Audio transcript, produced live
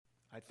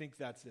I think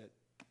that's it.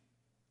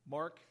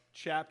 Mark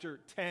chapter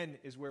 10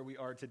 is where we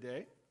are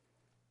today.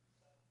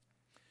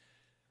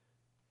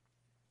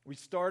 We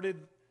started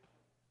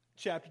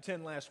chapter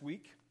 10 last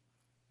week,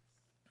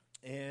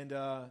 and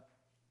a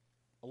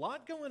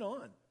lot going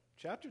on.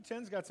 Chapter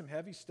 10's got some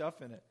heavy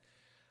stuff in it.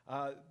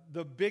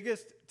 The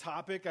biggest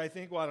topic, I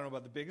think, well, I don't know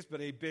about the biggest,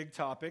 but a big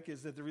topic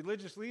is that the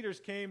religious leaders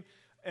came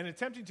and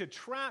attempting to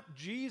trap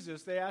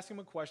Jesus, they asked him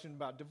a question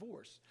about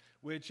divorce,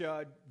 which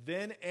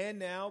then and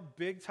now,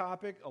 big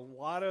topic, a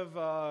lot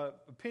of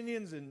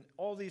opinions and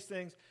all these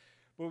things.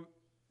 But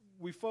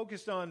we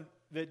focused on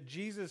that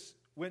Jesus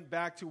went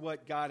back to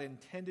what God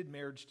intended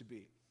marriage to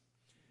be.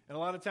 And a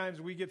lot of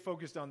times we get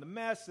focused on the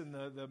mess and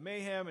the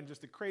mayhem and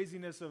just the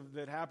craziness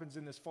that happens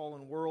in this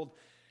fallen world.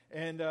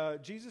 And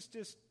Jesus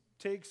just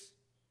takes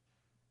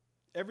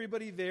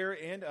everybody there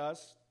and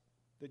us,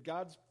 that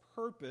God's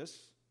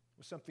purpose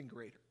was something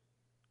greater.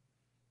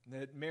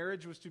 And that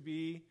marriage is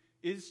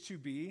to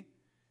be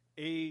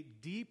a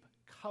deep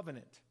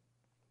covenant.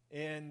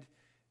 And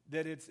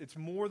that it's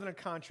more than a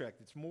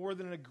contract. It's more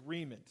than an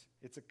agreement.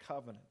 It's a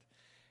covenant.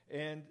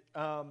 And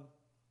that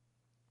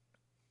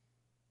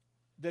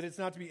it's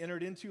not to be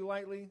entered into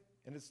lightly,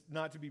 and it's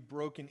not to be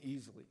broken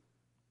easily.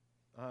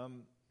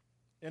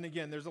 And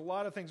again, there's a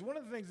lot of things. One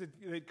of the things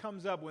that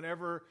comes up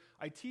whenever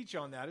I teach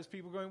on that is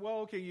people going, well,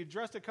 okay, you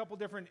addressed a couple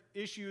different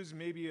issues,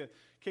 maybe a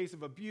case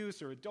of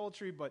abuse or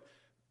adultery, but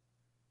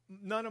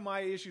none of my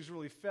issues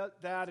really fit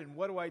that, and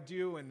what do I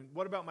do, and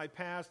what about my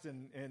past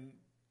and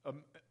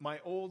my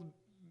old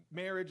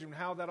marriage and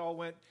how that all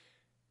went?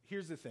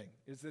 Here's the thing,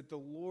 is that the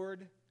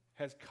Lord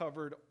has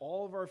covered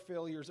all of our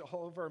failures,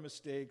 all of our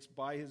mistakes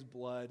by his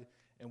blood,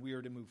 and we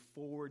are to move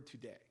forward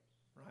today,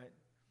 right?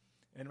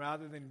 And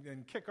rather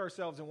than kick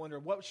ourselves and wonder,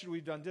 what should we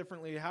have done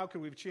differently? How could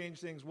we have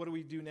changed things? What do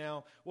we do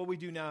now? What we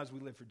do now is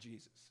we live for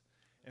Jesus.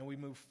 And we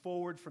move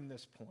forward from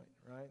this point,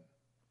 right?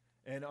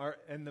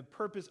 And the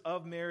purpose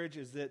of marriage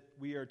is that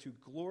we are to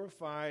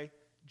glorify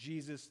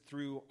Jesus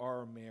through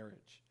our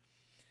marriage.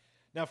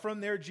 Now, from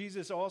there,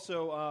 Jesus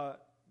also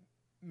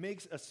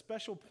makes a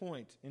special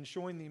point in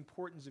showing the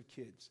importance of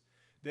kids.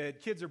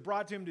 That kids are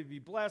brought to him to be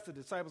blessed. The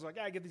disciples are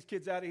like, get these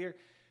kids out of here.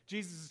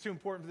 Jesus is too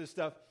important for this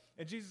stuff.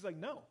 And Jesus is like,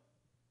 no.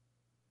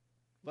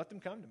 Let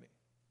them come to me.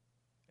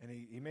 And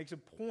he makes a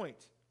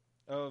point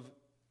of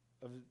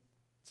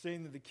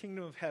saying that the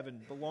kingdom of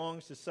heaven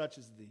belongs to such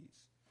as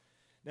these.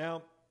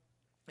 Now,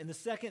 in the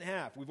second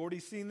half, we've already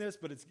seen this,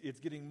 but it's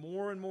getting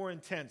more and more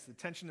intense. The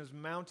tension is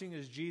mounting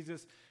as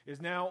Jesus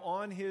is now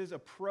on his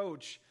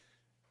approach,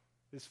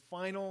 this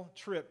final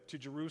trip to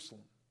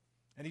Jerusalem.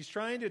 And he's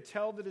trying to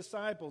tell the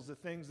disciples the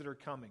things that are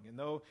coming. And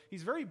though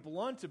he's very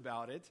blunt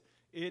about it,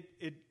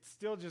 it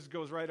still just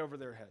goes right over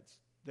their heads.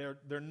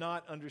 They're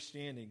not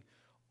understanding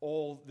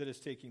all that is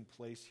taking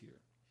place here.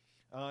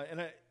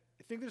 And I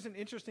think there's an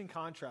interesting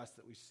contrast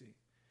that we see.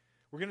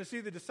 We're going to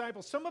see the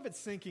disciples, some of it's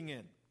sinking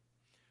in,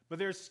 but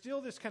there's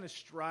still this kind of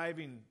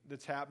striving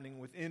that's happening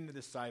within the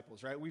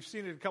disciples, right? We've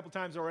seen it a couple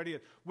times already,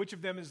 which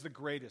of them is the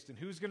greatest, and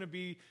who's going to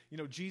be,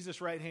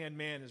 Jesus' right-hand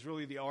man is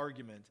really the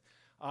argument.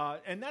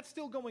 And that's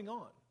still going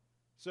on.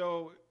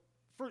 So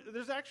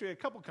there's actually a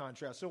couple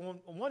contrasts. So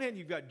on one hand,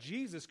 you've got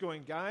Jesus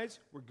going, guys,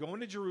 we're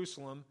going to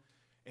Jerusalem,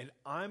 and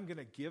I'm going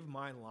to give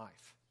my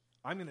life.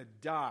 I'm going to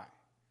die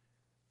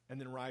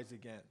and then rise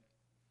again.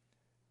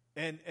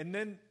 And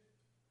then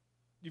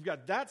you've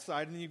got that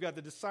side, and then you've got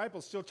the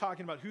disciples still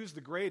talking about who's the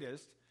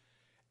greatest.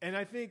 And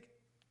I think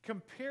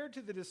compared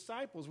to the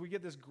disciples, we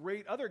get this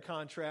great other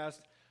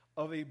contrast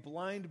of a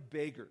blind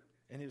beggar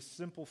and his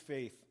simple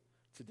faith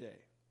today.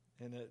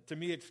 And to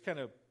me, it's kind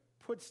of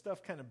put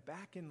stuff kind of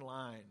back in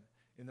line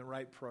in the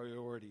right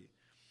priority.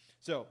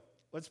 So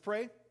let's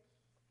pray,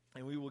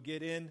 and we will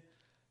get in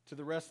to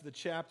the rest of the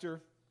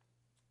chapter.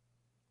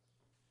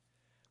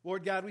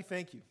 Lord God, we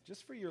thank you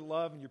just for your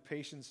love and your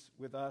patience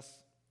with us,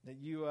 that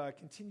you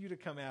continue to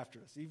come after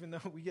us, even though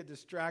we get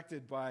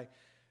distracted by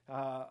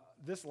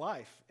this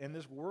life and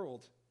this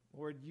world.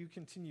 Lord, you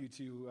continue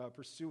to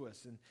pursue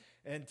us.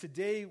 And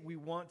today we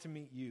want to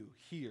meet you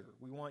here.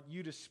 We want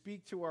you to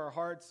speak to our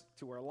hearts,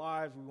 to our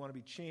lives. We want to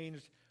be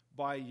changed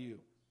by you.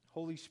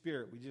 Holy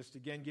Spirit, we just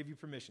again give you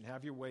permission.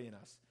 Have your way in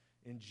us.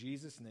 In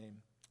Jesus' name,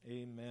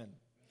 amen.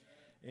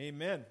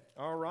 Amen.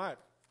 All right.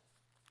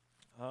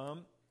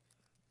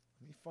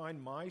 Let me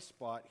find my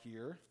spot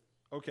here.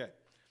 Okay.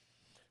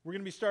 We're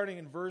going to be starting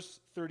in verse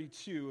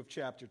 32 of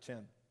chapter 10.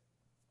 It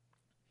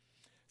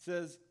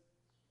says,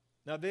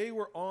 now they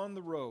were on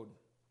the road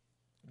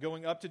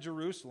going up to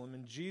Jerusalem,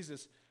 and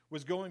Jesus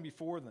was going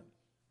before them.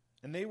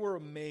 And they were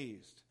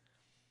amazed.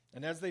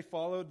 And as they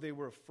followed, they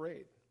were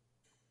afraid.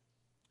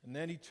 And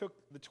then he took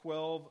the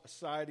 12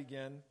 aside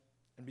again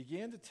and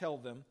began to tell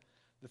them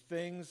the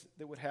things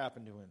that would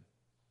happen to him.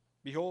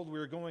 Behold, we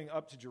are going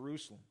up to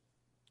Jerusalem,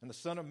 and the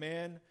Son of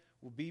Man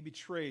will be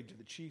betrayed to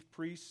the chief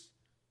priests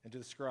and to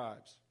the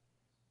scribes.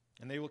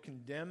 And they will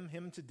condemn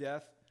him to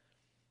death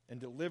and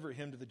deliver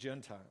him to the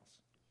Gentiles.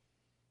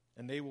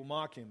 And they will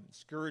mock him, and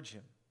scourge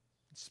him,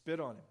 and spit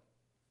on him,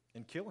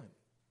 and kill him.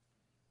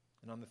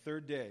 And on the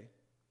third day,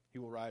 he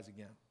will rise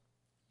again.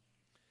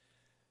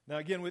 Now,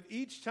 again, with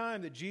each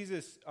time that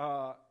Jesus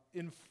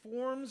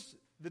informs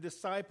the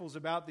disciples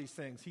about these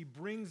things, he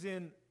brings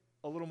in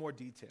a little more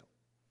detail.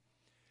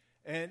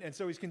 And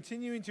so he's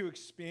continuing to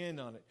expand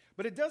on it.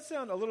 But it does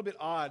sound a little bit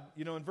odd.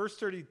 In verse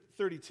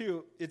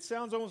 32, it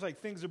sounds almost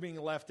like things are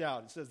being left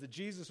out. It says that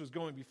Jesus was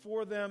going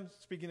before them,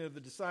 speaking of the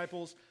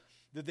disciples,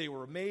 that they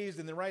were amazed.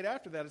 And then right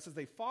after that, it says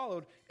they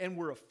followed and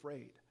were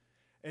afraid.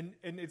 And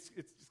it's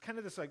kind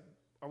of this like,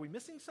 are we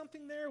missing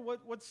something there?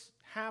 What's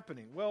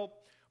happening? Well,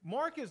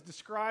 Mark is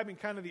describing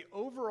kind of the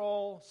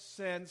overall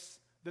sense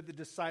that the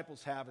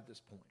disciples have at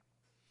this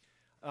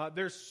point.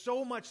 There's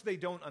so much they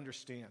don't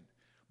understand.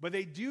 But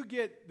they do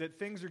get that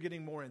things are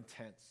getting more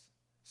intense.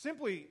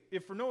 Simply,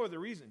 if for no other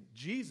reason,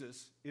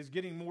 Jesus is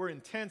getting more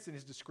intense in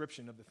his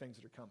description of the things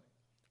that are coming,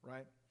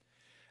 right?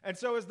 And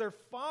so as they're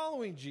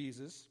following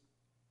Jesus,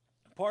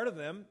 part of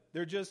them,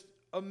 they're just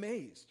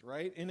amazed,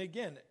 right? And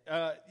again,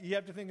 you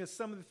have to think of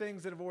some of the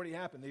things that have already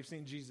happened. They've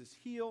seen Jesus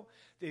heal.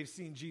 They've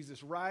seen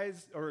Jesus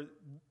raise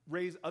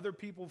other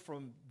people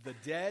from the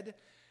dead.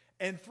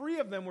 And 3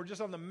 of them were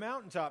just on the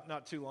mountaintop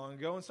not too long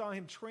ago and saw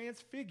him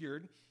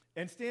transfigured.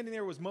 And standing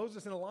there was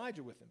Moses and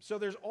Elijah with him. So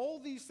there's all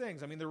these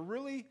things. I mean, they're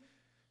really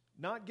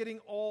not getting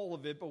all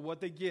of it, but what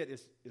they get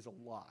is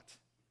a lot.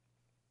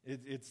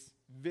 It's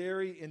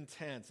very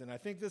intense. And I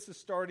think this is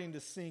starting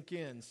to sink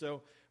in.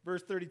 So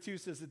verse 32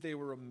 says that they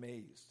were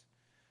amazed.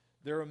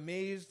 They're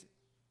amazed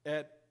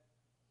at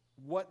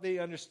what they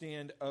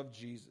understand of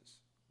Jesus.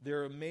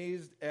 They're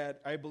amazed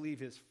at, I believe,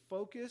 his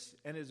focus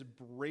and his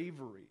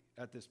bravery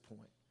at this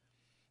point.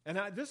 And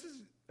this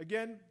is,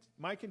 again,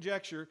 my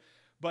conjecture.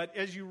 But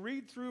as you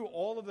read through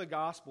all of the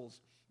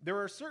Gospels,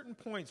 there are certain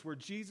points where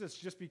Jesus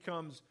just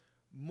becomes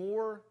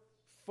more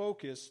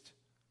focused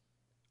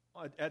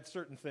at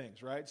certain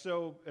things, right?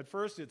 So at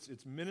first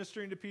it's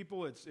ministering to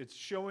people, it's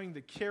showing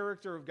the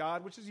character of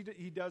God, which is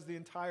he does the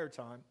entire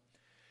time.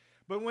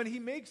 But when he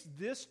makes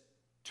this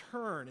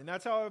turn, and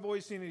that's how I've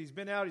always seen it, he's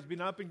been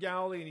up in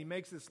Galilee, and he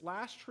makes this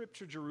last trip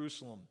to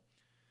Jerusalem,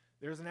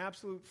 there's an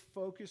absolute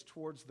focus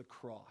towards the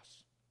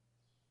cross.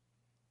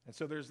 And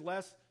so there's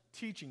less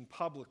teaching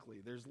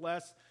publicly. There's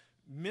less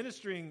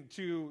ministering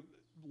to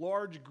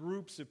large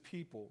groups of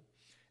people.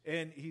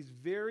 And he's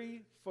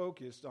very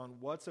focused on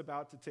what's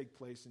about to take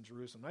place in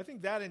Jerusalem. I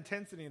think that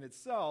intensity in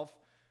itself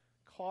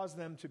caused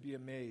them to be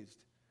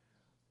amazed.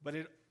 But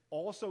it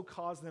also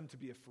caused them to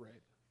be afraid.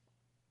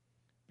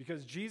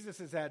 Because Jesus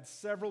has had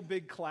several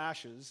big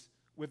clashes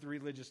with the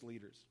religious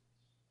leaders.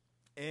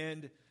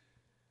 And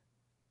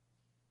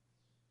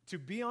to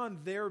be on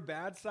their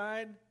bad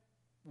side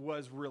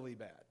was really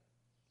bad,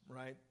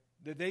 right?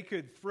 That they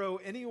could throw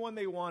anyone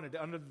they wanted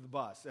under the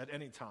bus at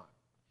any time,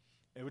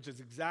 which is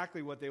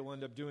exactly what they will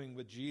end up doing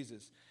with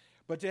Jesus.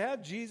 But to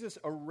have Jesus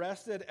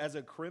arrested as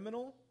a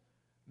criminal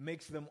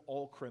makes them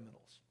all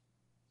criminals.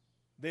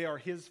 They are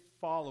his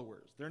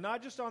followers. They're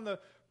not just on the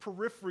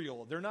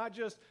peripheral. They're not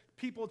just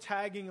people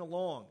tagging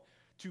along.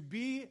 To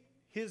be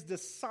his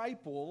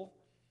disciple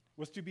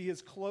was to be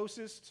his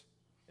closest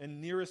and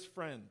nearest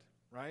friend,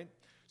 right?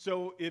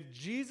 So if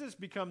Jesus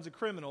becomes a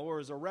criminal or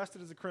is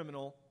arrested as a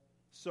criminal,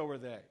 so are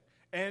they.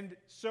 And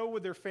so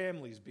would their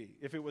families be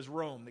if it was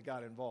Rome that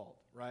got involved,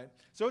 right?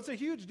 So it's a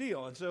huge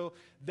deal. And so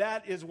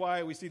that is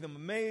why we see them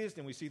amazed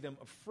and we see them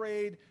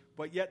afraid,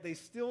 but yet they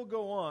still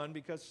go on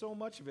because so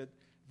much of it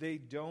they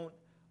don't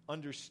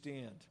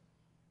understand.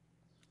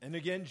 And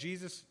again,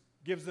 Jesus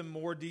gives them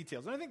more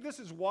details. And I think this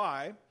is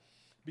why,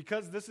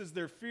 because this is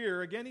their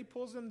fear, again, he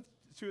pulls them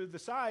to the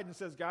side and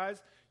says,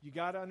 guys, you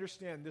got to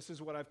understand this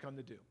is what I've come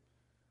to do.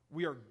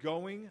 We are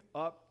going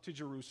up to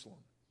Jerusalem,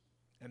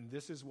 and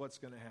this is what's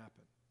going to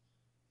happen.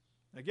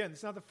 Again,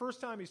 it's not the first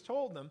time he's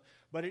told them,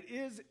 but it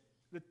is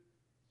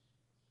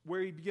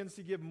where he begins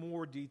to give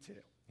more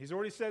detail. He's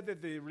already said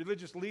that the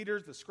religious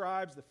leaders, the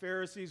scribes, the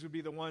Pharisees would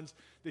be the ones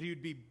that he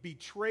would be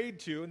betrayed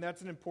to, and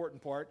that's an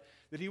important part,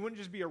 that he wouldn't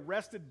just be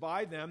arrested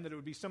by them, that it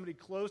would be somebody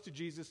close to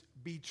Jesus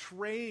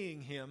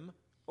betraying him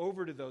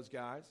over to those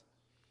guys.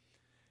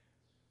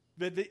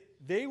 That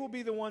they will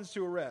be the ones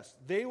to arrest.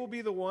 They will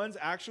be the ones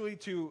actually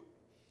to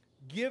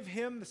give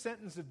him the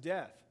sentence of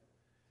death.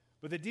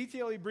 But the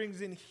detail he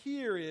brings in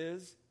here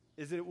is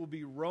that it will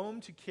be Rome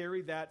to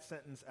carry that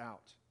sentence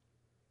out.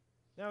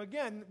 Now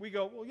again, we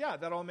go, well, yeah,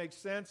 that all makes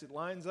sense. It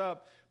lines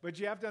up. But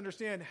you have to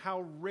understand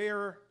how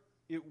rare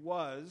it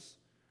was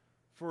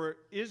for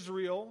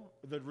Israel,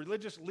 the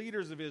religious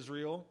leaders of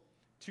Israel,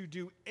 to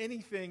do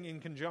anything in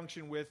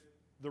conjunction with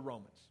the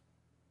Romans.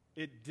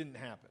 It didn't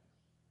happen.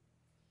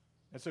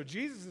 And so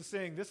Jesus is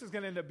saying this is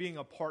going to end up being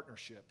a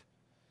partnership.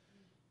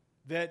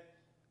 That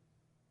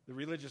the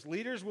religious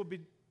leaders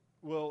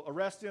will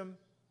arrest him,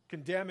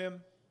 condemn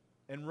him,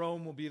 and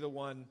Rome will be the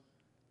one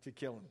to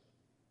kill him.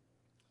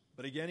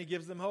 But again, he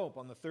gives them hope.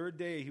 On the third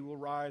day, he will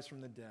rise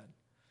from the dead.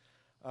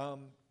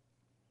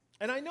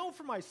 And I know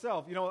for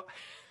myself,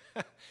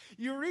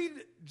 you read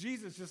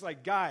Jesus just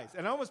like, guys,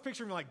 and I almost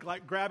picture him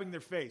like grabbing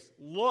their face.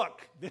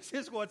 Look, this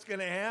is what's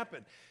going to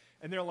happen.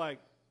 And they're like,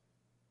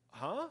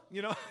 huh?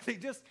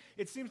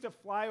 It seems to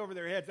fly over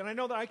their heads. And I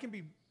know that I can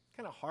be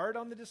kind of hard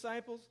on the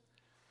disciples.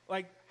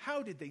 Like,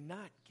 how did they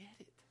not get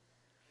it?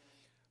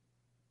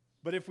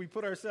 But if we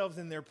put ourselves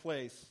in their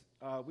place,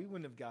 we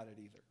wouldn't have got it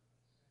either,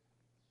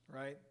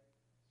 right?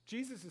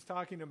 Jesus is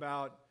talking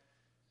about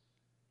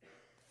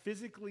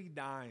physically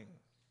dying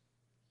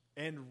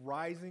and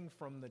rising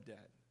from the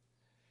dead.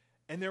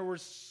 And there were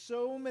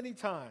so many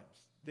times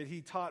that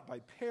he taught by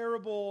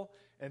parable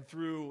and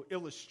through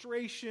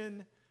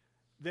illustration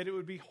that it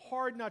would be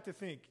hard not to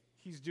think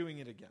he's doing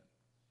it again.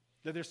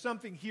 That there's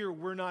something here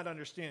we're not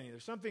understanding.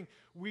 There's something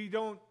we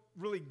don't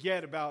really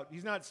get about.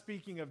 He's not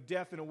speaking of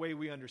death in a way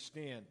we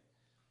understand.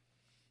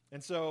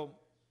 And so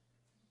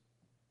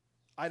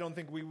I don't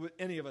think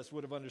any of us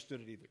would have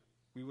understood it either.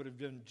 We would have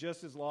been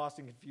just as lost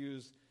and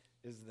confused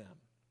as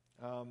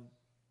them.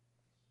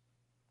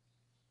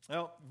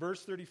 Well,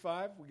 verse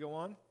 35, we go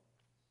on.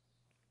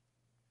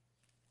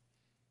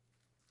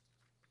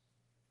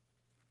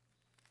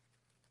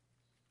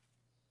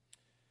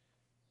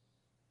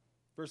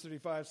 Verse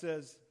 35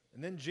 says,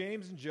 "And then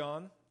James and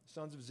John,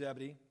 sons of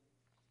Zebedee,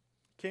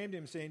 came to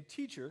him saying,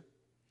 'Teacher,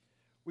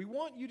 we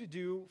want you to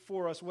do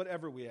for us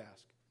whatever we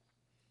ask.'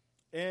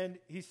 And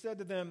he said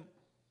to them,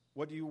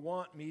 'What do you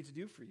want me to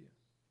do for you?'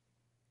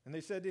 And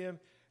they said to him,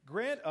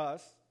 'Grant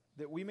us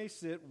that we may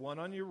sit one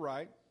on your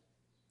right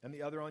and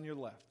the other on your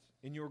left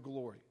in your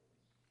glory.'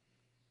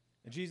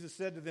 And Jesus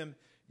said to them,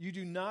 'You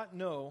do not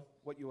know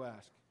what you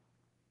ask.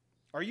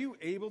 Are you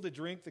able to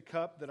drink the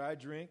cup that I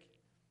drink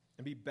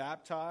and be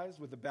baptized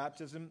with the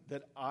baptism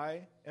that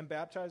I am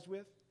baptized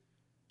with?'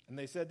 And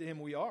they said to him,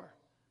 'We are.'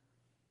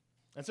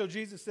 And so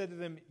Jesus said to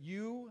them,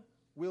 'You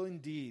will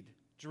indeed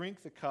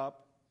drink the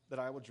cup that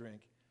I will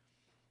drink.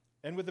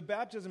 And with the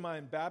baptism I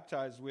am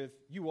baptized with,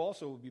 you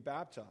also will be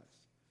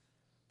baptized.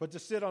 But to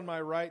sit on my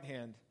right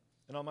hand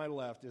and on my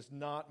left is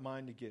not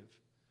mine to give,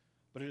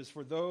 but it is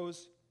for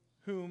those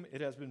whom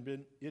it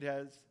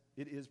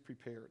is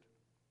prepared.'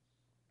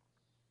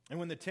 And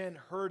when the 10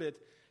 heard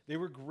it, they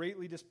were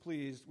greatly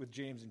displeased with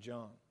James and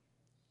John.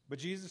 But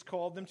Jesus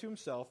called them to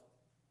himself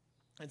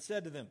and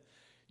said to them,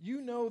 you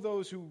know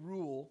those who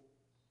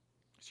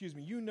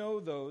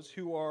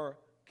are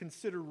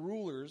considered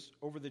rulers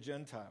over the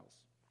Gentiles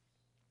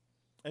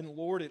and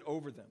lord it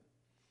over them.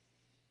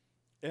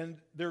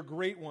 And their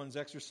great ones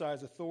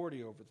exercise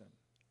authority over them.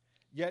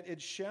 Yet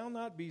it shall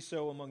not be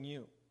so among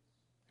you.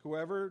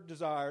 Whoever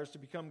desires to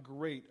become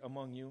great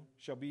among you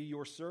shall be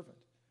your servant.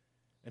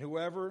 And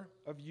whoever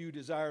of you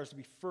desires to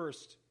be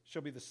first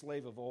shall be the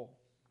slave of all.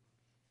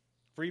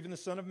 For even the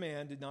Son of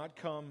Man did not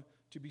come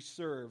to be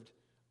served,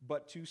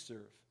 but to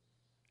serve,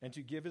 and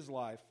to give his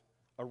life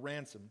a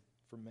ransom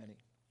for many."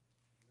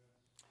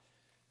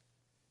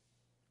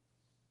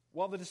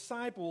 While the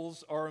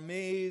disciples are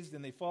amazed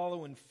and they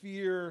follow in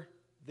fear,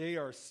 they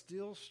are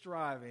still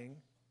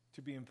striving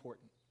to be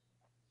important.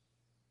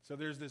 So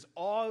there's this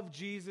awe of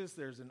Jesus,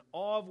 there's an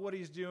awe of what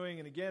he's doing,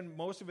 and again,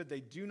 most of it they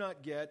do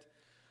not get,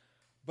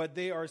 but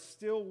they are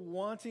still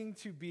wanting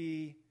to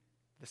be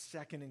the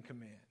second in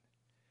command.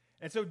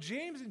 And so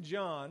James and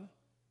John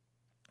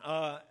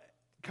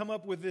come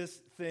up with this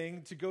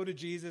thing to go to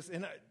Jesus,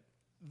 and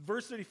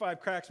verse 35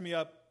 cracks me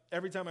up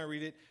every time I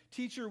read it.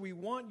 "Teacher, we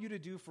want you to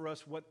do for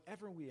us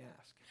whatever we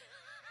ask."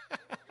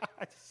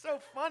 It's so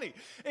funny.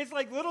 It's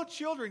like little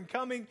children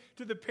coming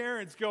to the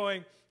parents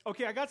going,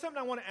 "Okay, I got something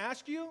I want to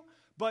ask you,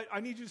 but I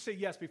need you to say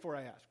yes before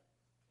I ask."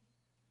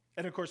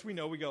 And of course, we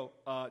go,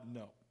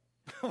 no.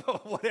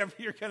 Whatever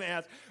you're going to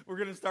ask, we're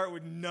going to start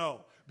with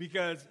no.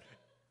 Because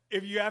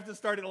if you have to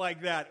start it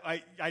like that,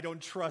 I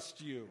don't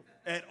trust you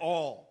at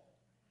all.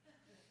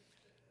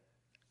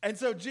 And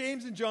so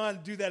James and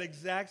John do that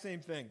exact same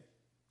thing.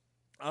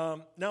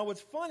 Now,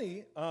 what's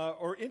funny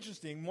or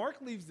interesting, Mark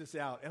leaves this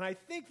out. And I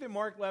think that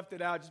Mark left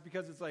it out just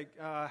because it's like,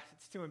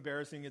 it's too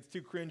embarrassing, it's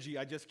too cringy,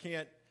 I just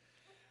can't.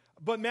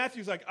 But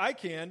Matthew's like, I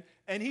can.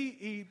 And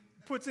he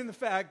puts in the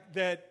fact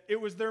that it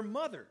was their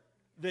mother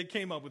that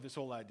came up with this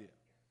whole idea.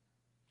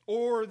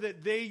 Or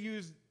that they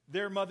used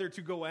their mother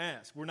to go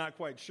ask. We're not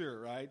quite sure,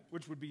 right?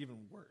 Which would be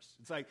even worse.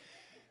 It's like,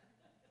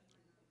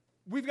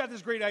 we've got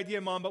this great idea,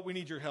 Mom, but we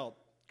need your help.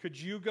 Could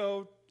you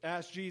go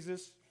ask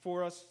Jesus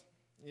for us?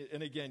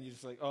 And again, you're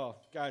just like, oh,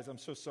 guys, I'm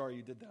so sorry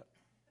you did that.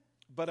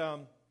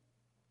 But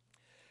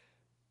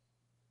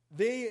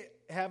they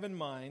have in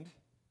mind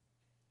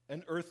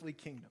an earthly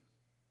kingdom,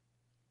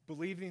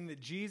 believing that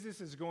Jesus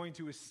is going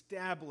to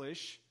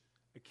establish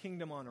a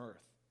kingdom on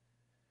earth,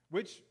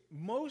 which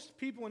most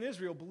people in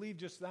Israel believe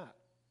just that.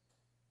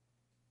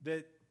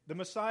 That the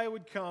Messiah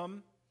would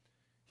come,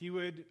 he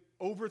would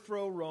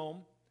overthrow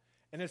Rome,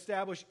 and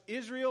establish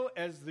Israel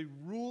as the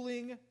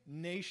ruling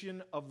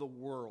nation of the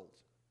world.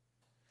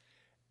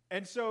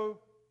 And so,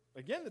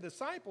 again, the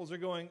disciples are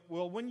going,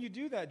 well, when you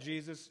do that,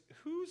 Jesus,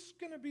 who's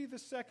going to be the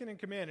second in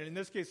command? And in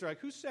this case, they're like,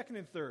 who's second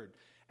and third?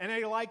 And I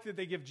like that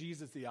they give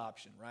Jesus the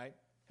option, right?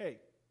 Hey,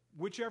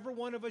 whichever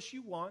one of us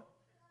you want,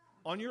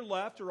 on your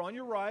left or on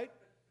your right,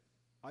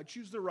 I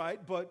choose the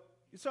right, but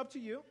it's up to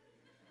you.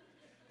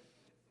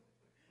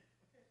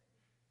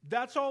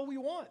 That's all we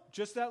want,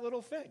 just that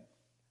little thing.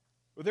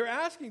 They're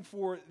asking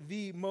for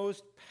the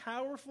most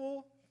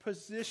powerful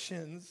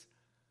positions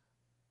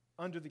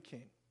under the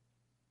king.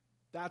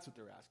 That's what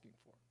they're asking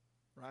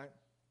for, right?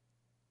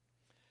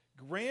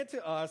 Grant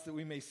to us that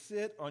we may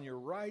sit on your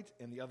right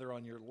and the other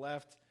on your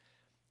left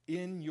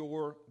in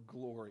your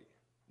glory.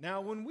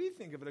 Now, when we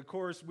think of it, of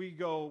course, we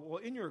go, well,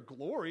 in your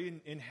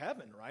glory in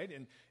heaven, right?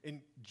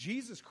 In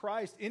Jesus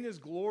Christ, in his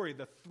glory,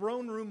 the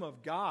throne room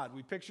of God.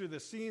 We picture the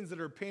scenes that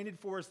are painted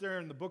for us there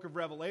in the book of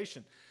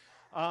Revelation.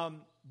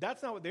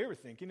 That's not what they were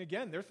thinking.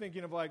 Again, they're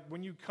thinking of like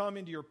when you come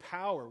into your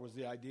power was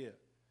the idea.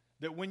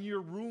 That when you're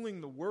ruling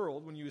the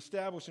world, when you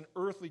establish an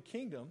earthly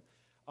kingdom,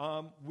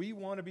 we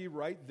want to be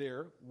right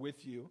there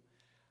with you.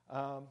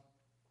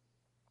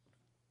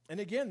 And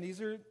again,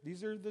 these are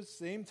the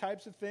same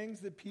types of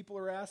things that people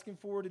are asking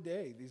for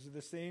today. These are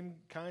the same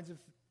kinds of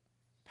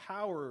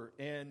power,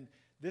 and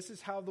this is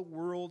how the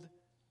world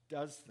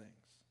does things.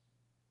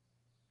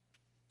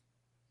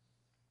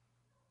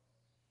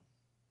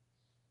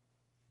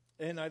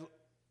 And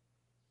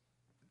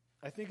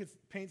I think it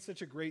paints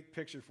such a great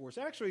picture for us.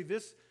 Actually,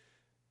 this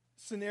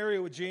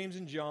scenario with James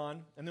and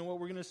John, and then what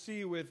we're going to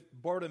see with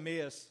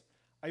Bartimaeus,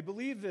 I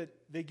believe that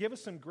they give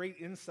us some great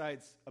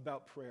insights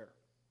about prayer.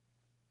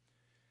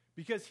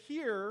 Because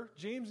here,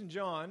 James and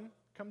John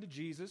come to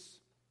Jesus,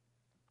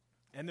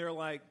 and they're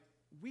like,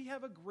 we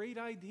have a great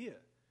idea.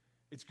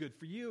 It's good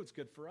for you, it's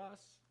good for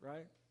us,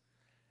 right?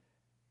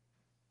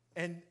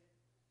 And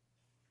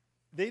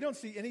they don't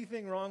see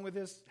anything wrong with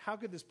this. How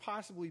could this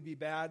possibly be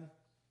bad?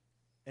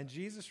 And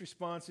Jesus'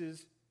 response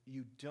is,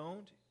 you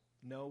don't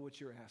know what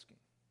you're asking.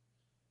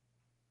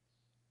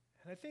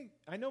 And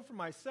I know for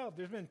myself,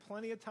 there's been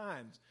plenty of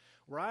times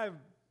where I've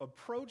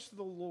approached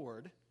the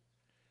Lord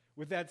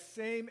with that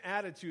same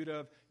attitude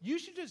of, you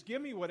should just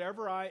give me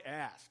whatever I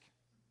ask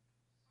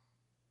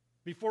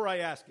before I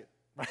ask it.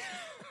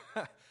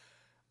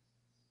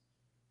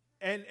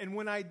 And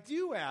when I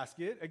do ask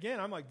it, again,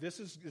 I'm like, this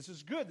is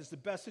good. This is the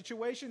best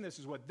situation. This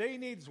is what they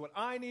need. This is what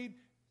I need.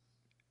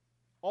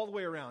 All the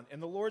way around.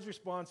 And the Lord's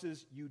response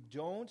is, you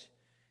don't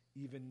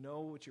even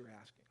know what you're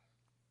asking.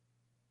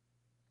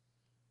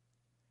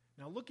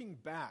 Now, looking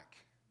back,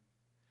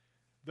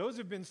 those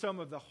have been some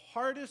of the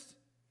hardest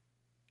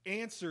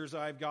answers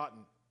I've gotten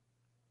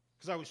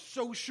because I was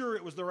so sure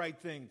it was the right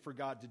thing for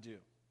God to do.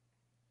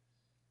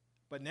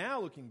 But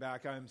now, looking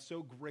back, I'm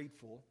so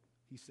grateful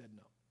he said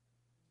no.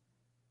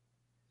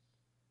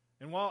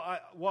 And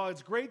while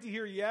it's great to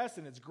hear yes,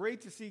 and it's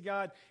great to see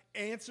God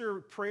answer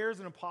prayers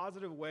in a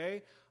positive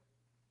way,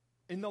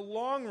 in the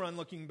long run,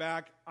 looking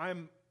back,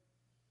 I'm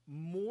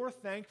more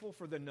thankful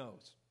for the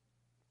no's.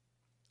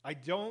 I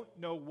don't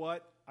know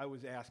what I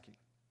was asking.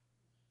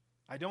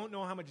 I don't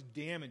know how much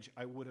damage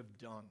I would have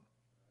done.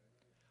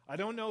 I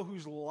don't know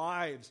whose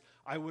lives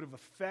I would have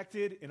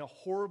affected in a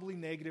horribly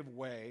negative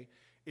way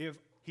if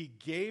he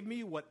gave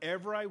me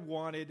whatever I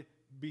wanted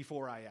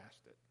before I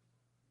asked it.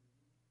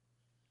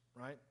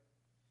 Right?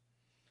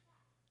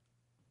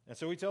 And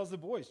so he tells the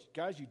boys,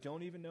 guys, you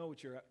don't even know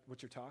what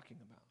you're talking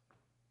about.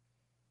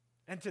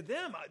 And to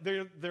them,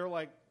 they're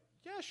like,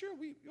 yeah, sure,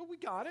 we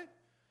got it.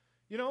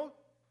 You know,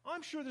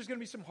 I'm sure there's going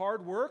to be some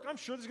hard work. I'm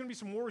sure there's going to be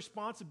some more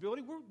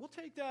responsibility. We'll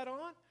take that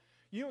on.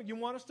 You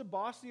want us to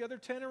boss the other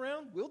 10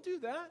 around? We'll do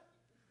that.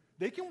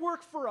 They can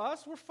work for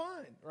us. We're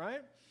fine,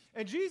 right?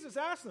 And Jesus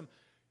asked them,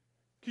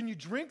 can you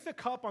drink the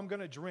cup I'm going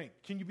to drink?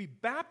 Can you be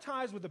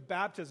baptized with the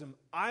baptism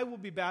I will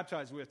be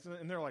baptized with?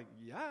 And they're like,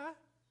 yeah.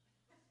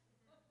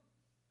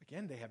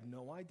 Again, they have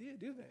no idea,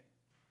 do they?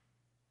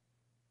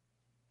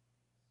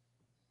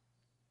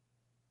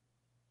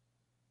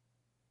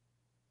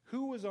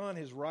 Who was on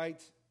his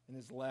right and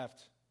his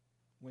left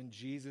when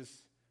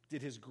Jesus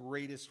did his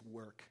greatest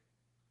work,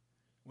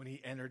 when he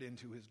entered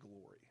into his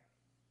glory?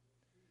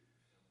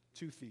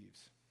 2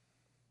 thieves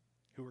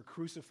who were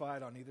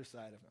crucified on either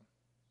side of him.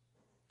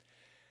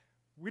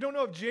 We don't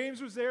know if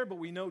James was there, but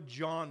we know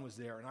John was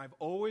there. And I've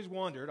always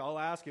wondered, I'll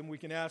ask him, we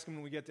can ask him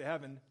when we get to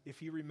heaven, if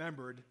he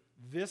remembered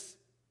this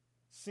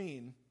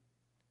scene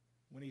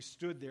when he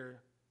stood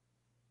there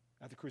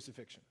at the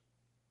crucifixion,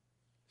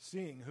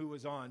 seeing who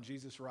was on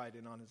Jesus' right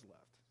and on his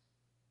left.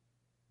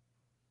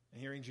 And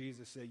hearing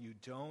Jesus say, you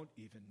don't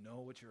even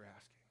know what you're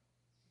asking.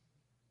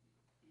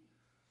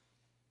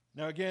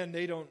 Now again,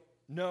 they don't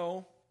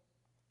know,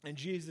 and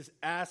Jesus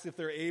asks if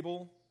they're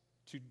able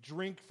to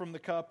drink from the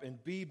cup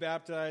and be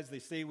baptized. They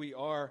say we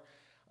are.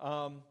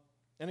 And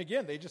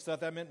again, they just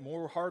thought that meant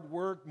more hard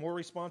work, more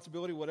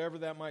responsibility, whatever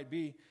that might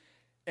be.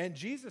 And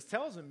Jesus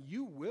tells them,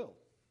 you will.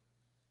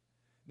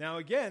 Now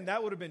again,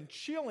 that would have been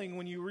chilling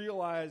when you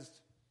realized,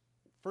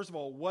 first of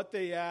all, what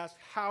they asked,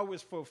 how it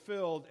was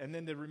fulfilled, and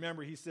then to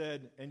remember he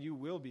said, and you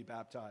will be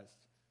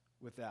baptized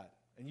with that,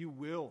 and you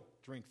will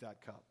drink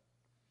that cup.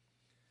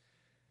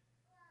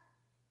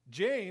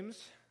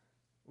 James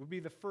would be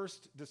the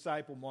first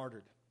disciple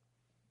martyred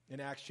in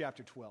Acts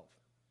chapter 12.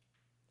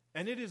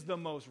 And it is the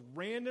most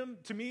random,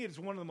 to me, it's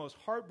one of the most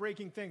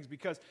heartbreaking things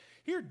because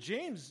here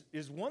James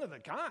is one of the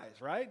guys,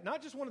 right?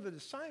 Not just one of the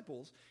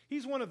disciples.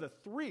 He's one of the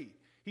 3.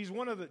 He's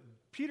one of the,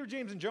 Peter,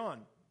 James, and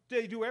John.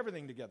 They do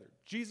everything together.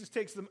 Jesus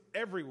takes them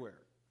everywhere,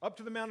 up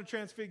to the Mount of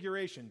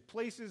Transfiguration,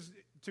 places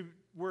to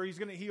where he's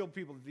going to heal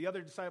people that the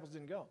other disciples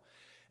didn't go.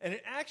 And in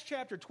Acts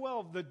chapter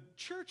 12, the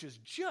church is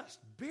just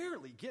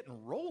barely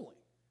getting rolling.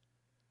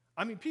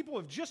 I mean, people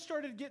have just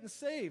started getting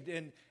saved,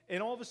 and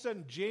all of a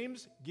sudden,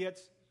 James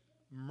gets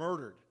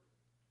murdered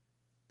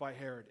by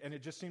Herod. And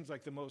it just seems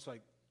like the most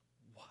like,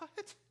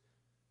 what?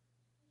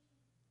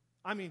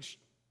 I mean,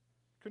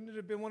 couldn't it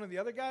have been one of the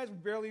other guys? We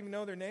barely even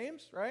know their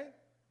names, right?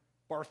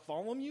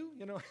 Bartholomew,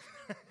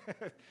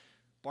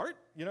 Bart,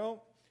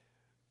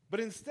 But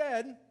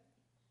instead,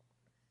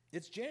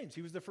 it's James.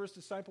 He was the first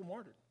disciple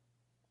martyred.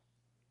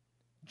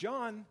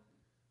 John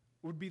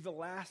would be the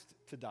last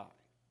to die,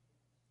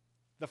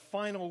 the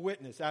final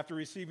witness after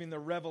receiving the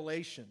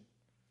revelation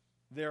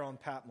there on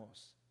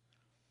Patmos.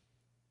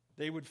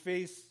 They would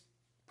face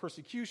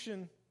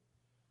persecution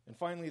and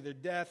finally their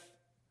death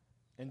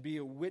and be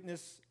a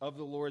witness of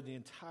the Lord the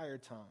entire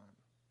time.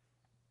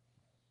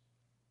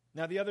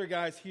 Now, the other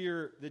guys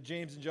here that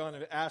James and John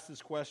have asked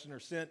this question or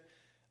sent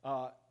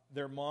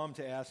their mom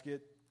to ask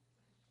it.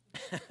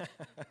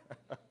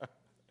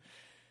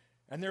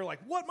 And they're like,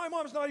 what? My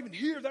mom's not even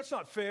here. That's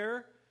not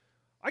fair.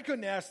 I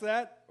couldn't ask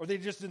that. Or they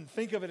just didn't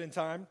think of it in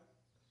time.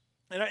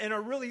 And I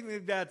really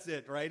think that's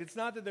it, right? It's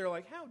not that they're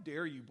like, how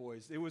dare you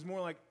boys? It was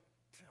more like,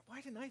 why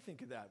didn't I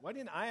think of that? Why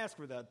didn't I ask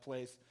for that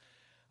place?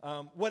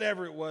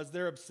 Whatever it was,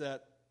 they're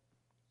upset.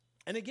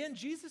 And again,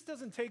 Jesus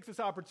doesn't take this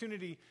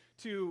opportunity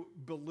to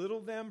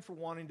belittle them for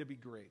wanting to be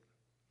great.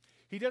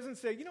 He doesn't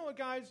say, you know what,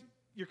 guys,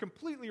 you're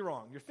completely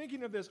wrong. You're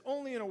thinking of this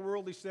only in a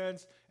worldly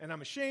sense, and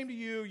I'm ashamed of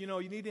you.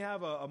 You need to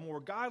have a more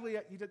godly.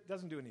 He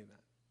doesn't do any of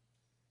that.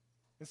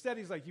 Instead,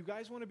 he's like, you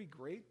guys want to be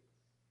great?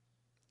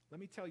 Let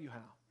me tell you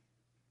how.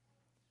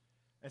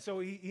 And so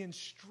he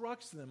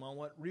instructs them on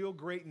what real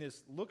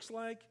greatness looks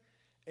like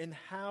and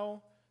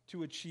how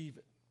to achieve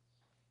it.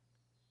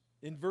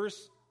 In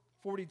verse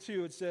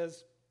 42, it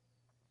says,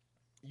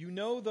 you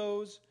know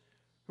those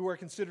who are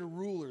considered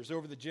rulers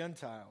over the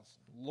Gentiles,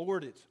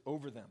 lord it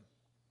over them,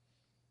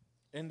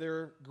 and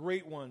their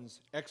great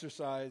ones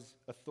exercise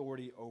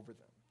authority over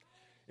them.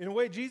 In a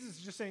way, Jesus is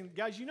just saying,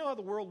 guys, you know how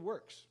the world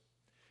works.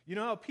 You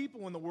know how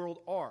people in the world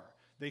are.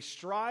 They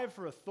strive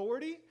for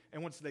authority,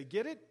 and once they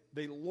get it,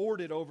 they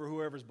lord it over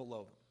whoever's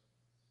below them.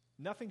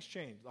 Nothing's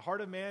changed. The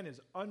heart of man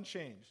is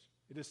unchanged.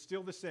 It is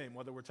still the same,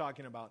 whether we're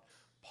talking about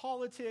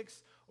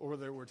politics or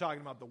whether we're talking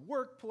about the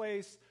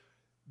workplace.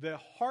 The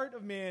heart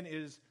of man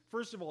is,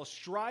 first of all,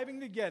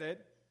 striving to get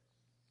it.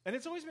 And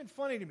it's always been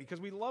funny to me because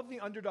we love the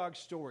underdog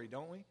story,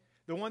 don't we?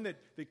 The one that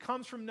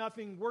comes from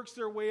nothing, works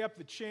their way up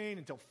the chain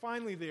until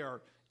finally they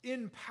are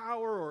in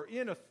power or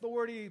in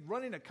authority,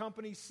 running a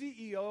company,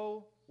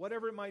 CEO,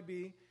 whatever it might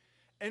be.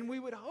 And we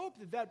would hope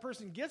that that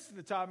person gets to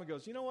the top and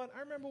goes, you know what? I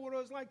remember what it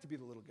was like to be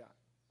the little guy.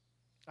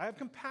 I have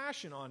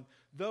compassion on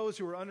those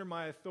who are under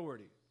my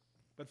authority.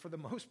 But for the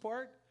most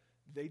part,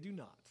 they do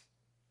not.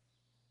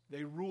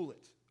 They rule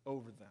it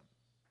over them.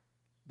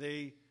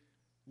 They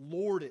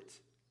lord it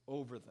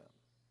over them.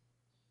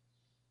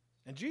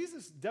 And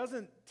Jesus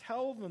doesn't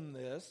tell them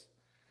this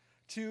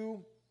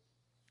to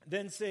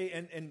then say,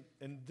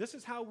 and this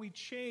is how we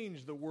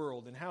change the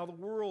world and how the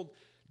world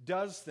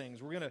does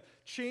things. We're going to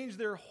change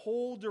their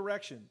whole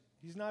direction.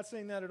 He's not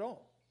saying that at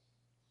all.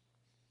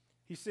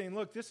 He's saying,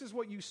 look, this is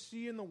what you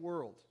see in the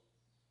world.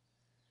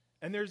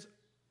 And there's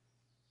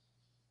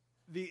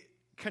the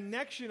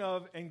connection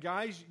of, and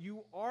guys,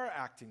 you are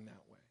acting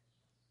that way.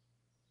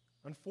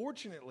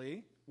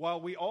 Unfortunately, while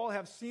we all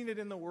have seen it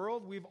in the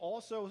world, we've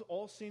also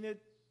all seen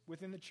it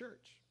within the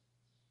church.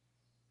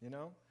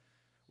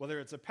 Whether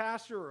it's a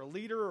pastor or a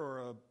leader or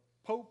a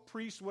pope,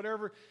 priest,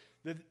 whatever,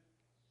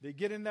 they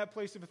get in that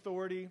place of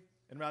authority,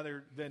 and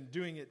rather than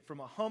doing it from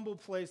a humble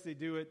place, they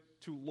do it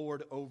to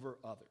lord over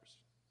others.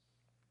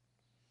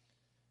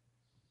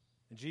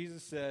 And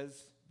Jesus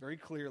says very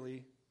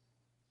clearly,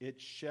 it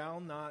shall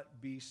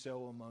not be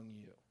so among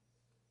you.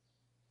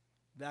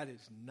 That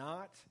is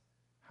not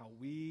how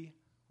we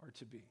are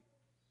to be.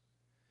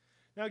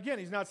 Now again,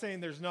 he's not saying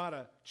there's not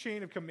a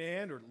chain of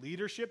command or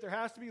leadership. There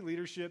has to be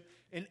leadership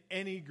in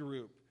any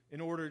group in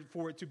order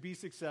for it to be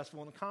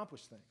successful and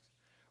accomplish things.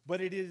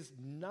 But it is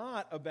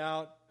not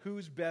about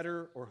who's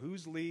better or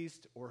who's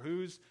least or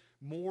who's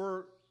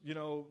more,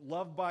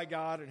 loved by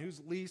God and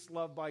who's least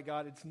loved by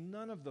God. It's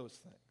none of those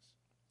things.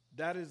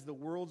 That is the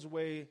world's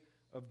way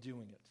of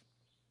doing it.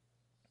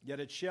 Yet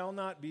it shall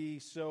not be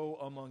so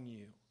among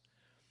you.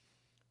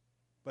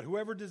 But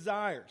whoever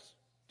desires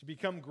to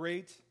become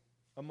great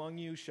among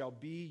you shall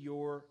be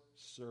your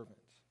servant.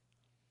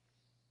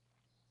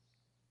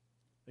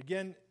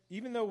 Again,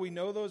 even though we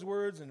know those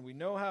words and we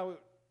know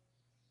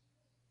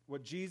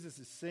what Jesus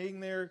is saying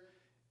there,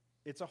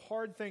 it's a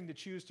hard thing to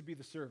choose to be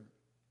the servant.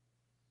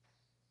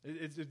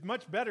 It's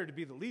much better to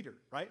be the leader,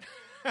 right?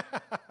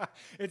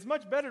 It's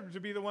much better to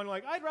be the one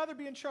like, I'd rather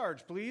be in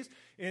charge, please.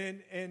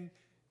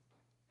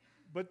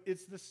 But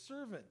it's the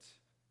servant.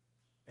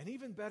 And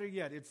even better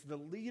yet, it's the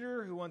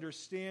leader who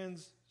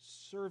understands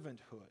servanthood.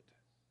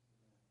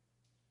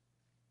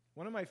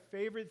 One of my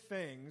favorite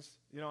things,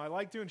 I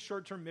like doing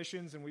short-term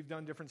missions, and we've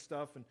done different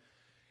stuff,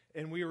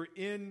 and we were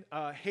in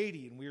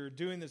Haiti, and we were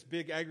doing this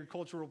big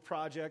agricultural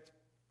project,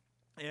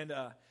 and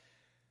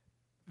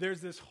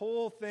there's this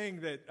whole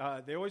thing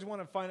that they always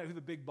want to find out who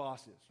the big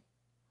boss is.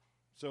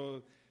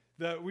 So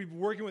we've been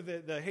working with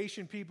the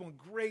Haitian people, and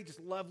great, just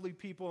lovely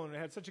people, and we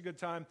had such a good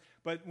time.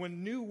 But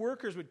when new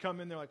workers would come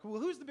in, they're like, well,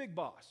 who's the big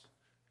boss?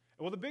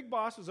 Well, the big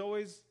boss was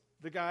always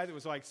the guy that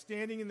was like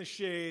standing in the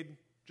shade,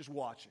 just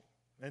watching.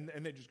 And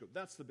they just go,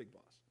 that's the big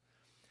boss.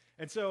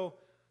 And so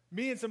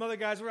me and some other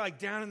guys, we're like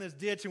down in this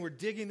ditch, and we're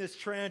digging this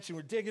trench, and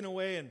we're digging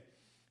away,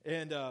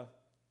 and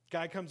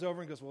guy comes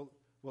over and goes, well,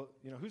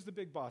 who's the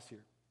big boss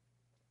here?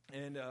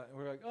 And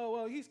we're like, oh,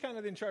 well, he's kind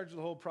of in charge of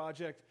the whole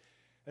project.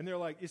 And they're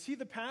like, is he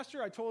the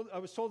pastor? I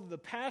was told that the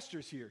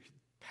pastor's here.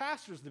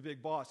 Pastor's the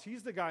big boss.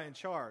 He's the guy in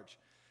charge.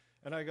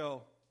 And I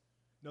go,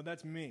 no,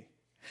 that's me.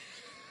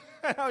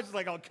 And I was just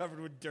like all covered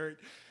with dirt.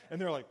 And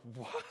they're like,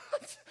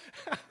 what?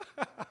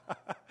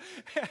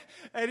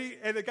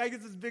 and the guy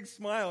gets this big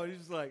smile. And he's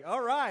just like,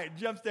 all right.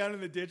 Jumps down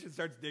in the ditch and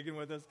starts digging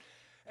with us.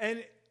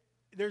 And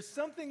there's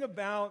something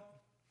about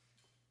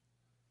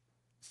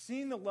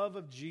seeing the love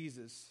of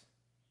Jesus,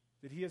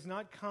 that he has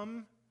not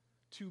come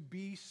to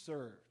be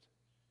served.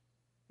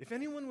 If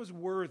anyone was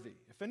worthy,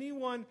 if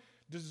anyone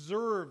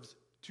deserves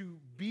to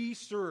be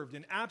served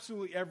in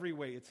absolutely every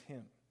way, it's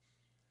him.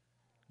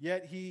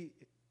 Yet he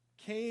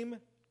came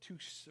to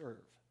serve.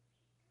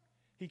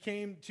 He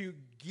came to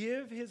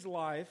give his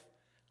life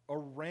a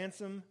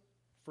ransom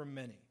for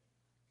many.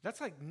 That's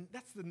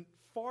the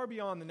far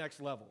beyond the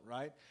next level,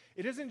 right?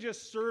 It isn't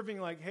just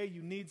serving like, hey,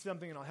 you need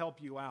something and I'll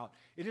help you out.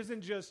 It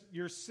isn't just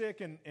you're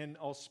sick and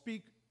I'll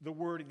speak the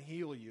word and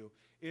heal you.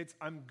 It's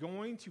I'm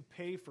going to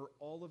pay for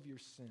all of your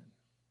sin.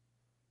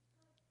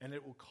 And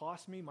it will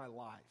cost me my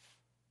life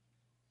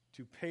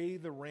to pay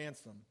the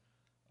ransom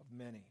of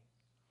many.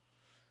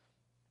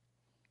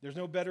 There's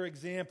no better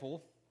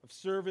example of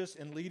service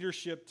and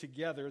leadership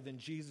together than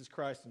Jesus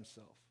Christ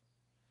himself.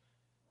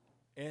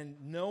 And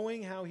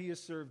knowing how he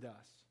has served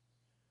us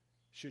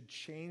should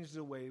change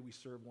the way we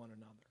serve one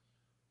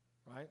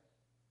another. Right?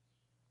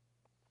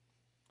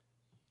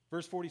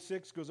 Verse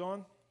 46 goes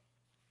on.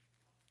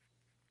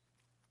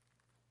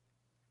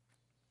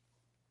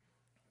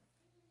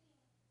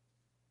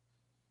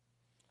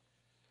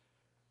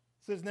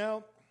 It says,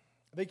 now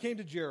they came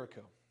to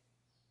Jericho.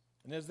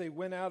 And as they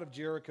went out of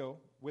Jericho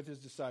with his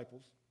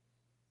disciples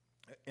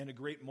and a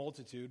great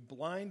multitude,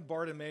 blind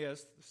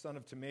Bartimaeus, the son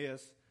of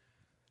Timaeus,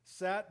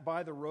 sat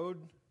by the road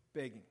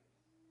begging.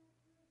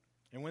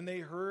 And when he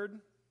heard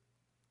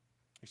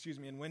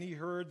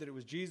that it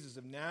was Jesus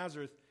of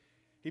Nazareth,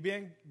 he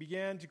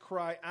began to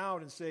cry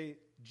out and say,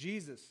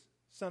 Jesus,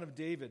 son of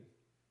David,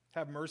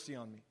 have mercy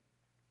on me.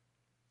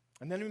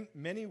 And then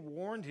many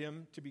warned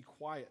him to be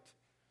quiet.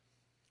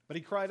 But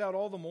he cried out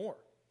all the more,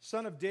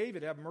 Son of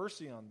David, have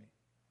mercy on me.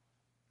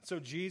 So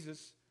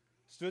Jesus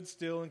stood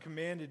still and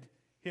commanded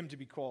him to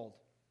be called.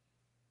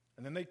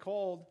 And then they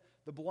called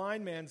the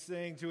blind man,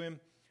 saying to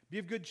him, be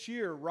of good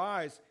cheer,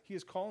 rise, he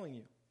is calling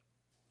you.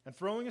 And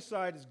throwing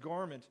aside his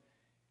garment,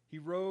 he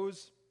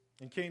rose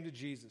and came to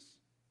Jesus.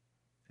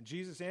 And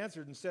Jesus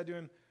answered and said to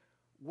him,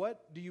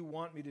 what do you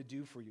want me to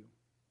do for you?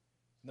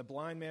 And the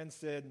blind man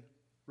said,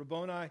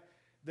 Rabboni,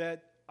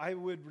 that I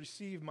would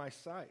receive my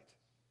sight.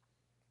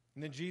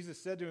 And then Jesus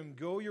said to him,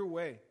 go your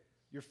way,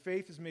 your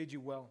faith has made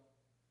you well.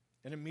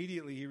 And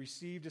immediately he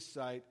received his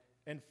sight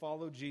and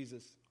followed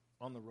Jesus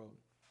on the road.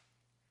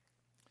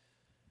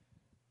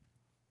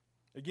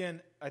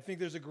 Again, I think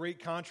there's a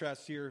great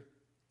contrast here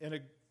in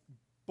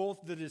both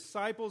the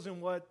disciples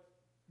and what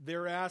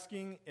they're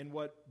asking and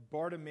what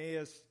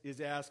Bartimaeus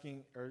is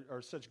asking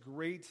are such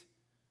great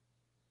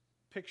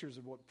pictures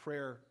of what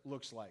prayer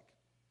looks like.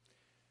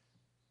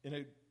 In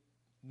a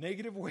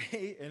negative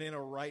way and in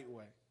a right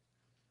way,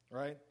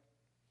 right?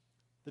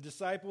 The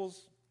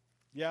disciples,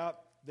 yeah,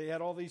 they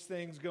had all these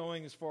things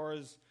going as far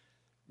as,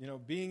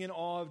 being in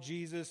awe of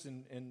Jesus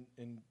and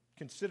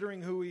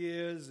considering who he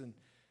is,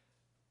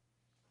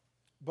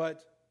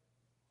 but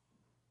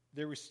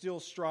they were still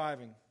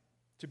striving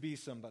to be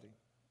somebody.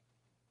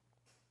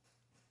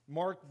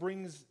 Mark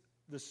brings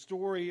the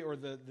story or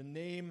the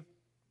name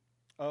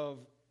of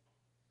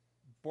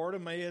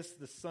Bartimaeus,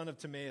 the son of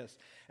Timaeus.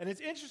 And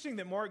it's interesting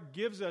that Mark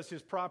gives us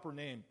his proper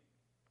name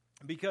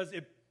because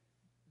it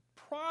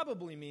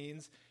probably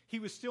means he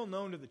was still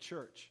known to the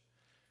church.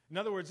 In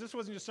other words, this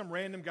wasn't just some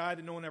random guy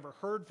that no one ever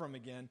heard from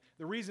again.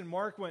 The reason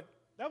Mark went,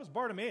 that was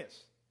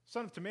Bartimaeus,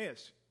 son of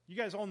Timaeus. You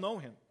guys all know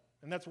him.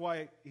 And that's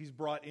why he's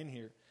brought in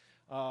here,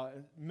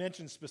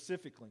 mentioned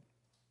specifically.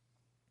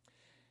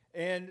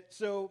 And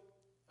so,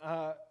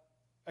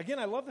 again,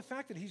 I love the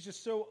fact that he's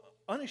just so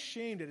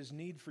unashamed at his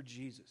need for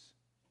Jesus.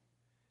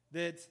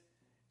 That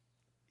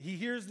he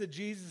hears that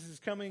Jesus is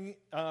coming,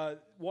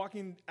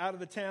 walking out of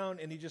the town,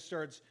 and he just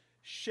starts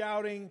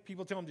shouting.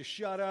 People tell him to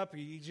shut up.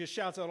 He just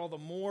shouts out all the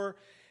more.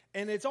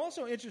 And it's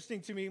also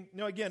interesting to me,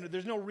 again,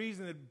 there's no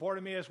reason that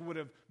Bartimaeus would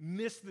have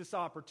missed this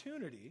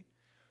opportunity.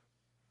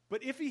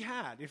 But if he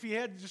had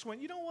just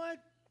went, you know what?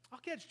 I'll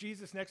catch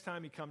Jesus next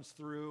time he comes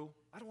through.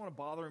 I don't want to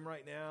bother him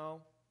right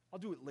now. I'll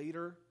do it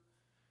later.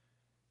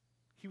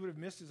 he would have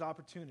missed his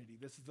opportunity.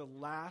 This is the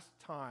last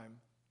time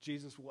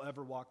Jesus will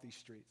ever walk these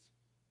streets.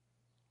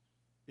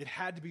 It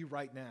had to be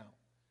right now.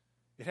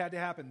 It had to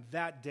happen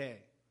that day.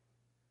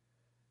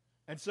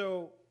 And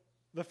so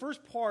the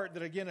first part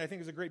that, again, I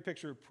think is a great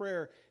picture of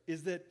prayer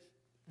is that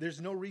there's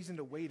no reason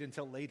to wait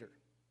until later.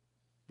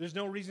 There's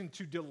no reason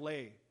to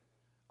delay.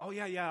 Oh,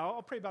 yeah,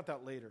 I'll pray about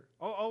that later.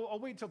 I'll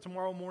wait until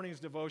tomorrow morning's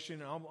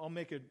devotion, and I'll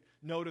make a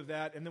note of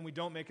that, and then we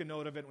don't make a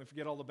note of it, and we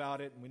forget all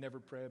about it, and we never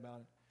pray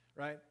about it,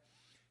 right?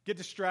 Get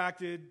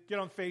distracted, get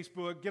on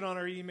Facebook, get on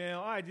our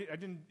email. I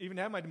didn't even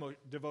have my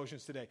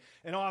devotions today.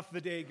 And off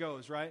the day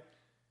goes, right?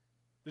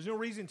 There's no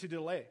reason to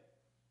delay,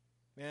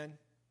 man.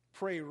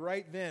 Pray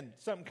right then.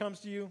 Something comes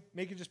to you,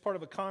 make it just part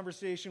of a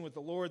conversation with the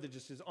Lord that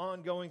just is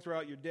ongoing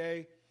throughout your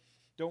day.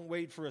 Don't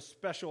wait for a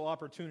special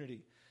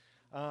opportunity.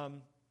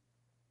 And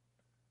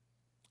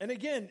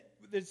again,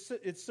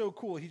 it's so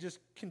cool. He just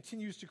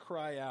continues to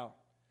cry out.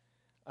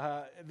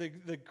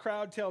 The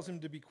crowd tells him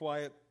to be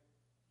quiet,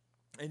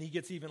 and he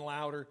gets even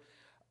louder.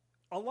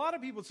 A lot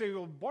of people say,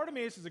 well,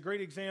 Bartimaeus is a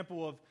great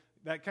example of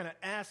that kind of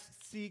ask,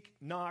 seek,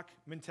 knock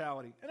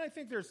mentality. And I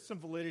think there's some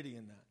validity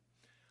in that.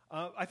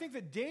 I think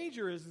the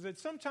danger is that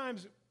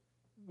sometimes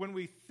when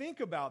we think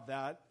about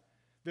that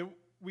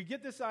we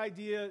get this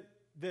idea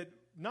that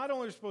not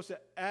only are we supposed to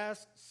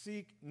ask,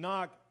 seek,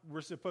 knock,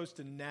 we're supposed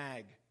to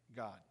nag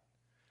God.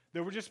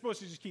 That we're just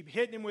supposed to just keep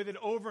hitting him with it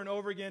over and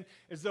over again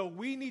as though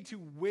we need to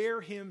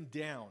wear him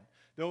down.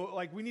 Though,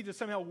 like, we need to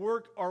somehow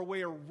work our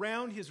way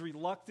around his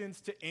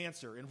reluctance to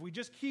answer. And if we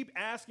just keep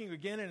asking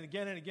again and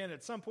again and again,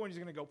 at some point he's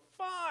going to go,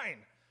 fine,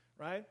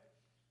 right?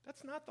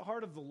 That's not the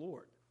heart of the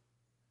Lord.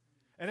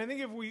 And I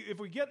think if we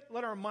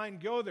let our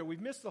mind go there,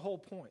 we've missed the whole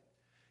point.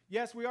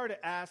 Yes, we are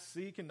to ask,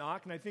 seek, and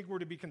knock, and I think we're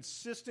to be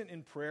consistent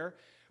in prayer.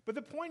 But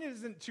the point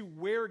isn't to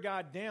wear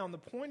God down. The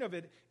point of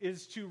it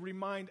is to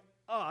remind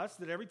us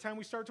that every time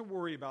we start to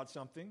worry about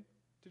something,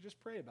 to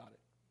just pray about it.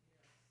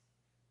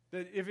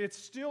 That if it's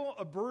still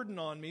a burden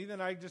on me,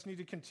 then I just need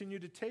to continue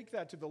to take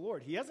that to the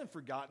Lord. He hasn't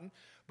forgotten,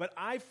 but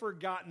I've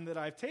forgotten that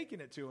I've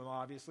taken it to him,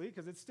 obviously,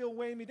 because it's still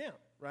weighing me down,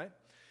 right?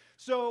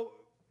 So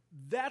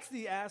that's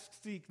the ask,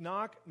 seek,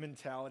 knock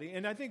mentality.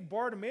 And I think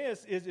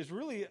Bartimaeus is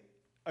really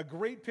a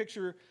great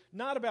picture,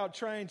 not about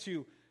trying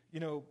to,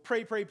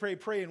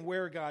 pray, and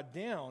wear God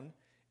down.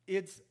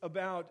 It's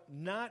about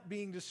not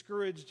being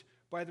discouraged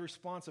by the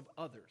response of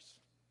others.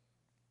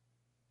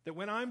 That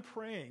when I'm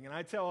praying and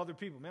I tell other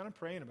people, man, I'm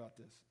praying about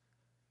this.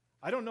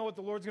 I don't know what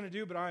the Lord's going to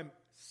do, but I'm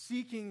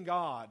seeking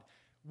God.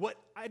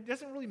 It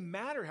doesn't really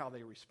matter how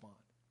they respond.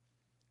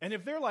 And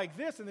if they're like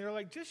this and they're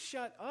like, just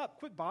shut up,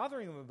 quit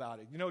bothering them about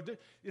it.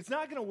 It's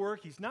not going to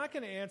work. He's not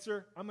going to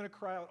answer. I'm going to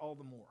cry out all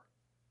the more.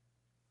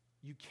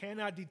 You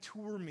cannot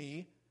detour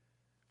me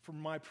from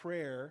my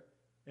prayer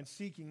and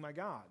seeking my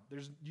God.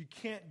 You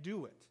can't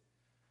do it.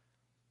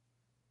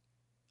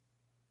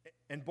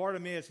 And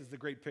Bartimaeus is the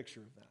great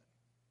picture of that.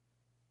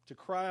 To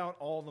cry out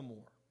all the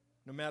more,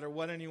 no matter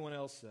what anyone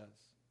else says.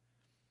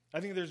 I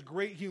think there's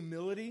great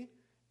humility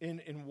in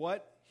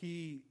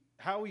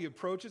how he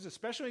approaches,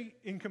 especially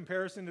in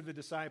comparison to the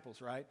disciples,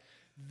 right?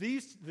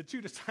 The two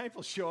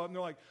disciples show up and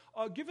they're like,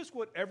 give us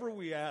whatever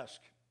we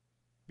ask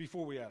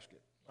before we ask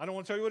it. I don't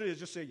want to tell you what it is,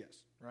 just say yes,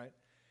 right?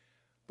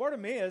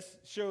 Bartimaeus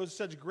shows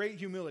such great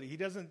humility. He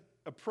doesn't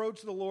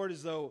approach the Lord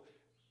as though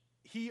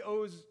he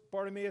owes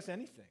Bartimaeus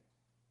anything.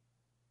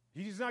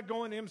 He's not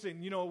going to him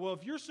saying, well,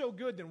 if you're so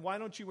good, then why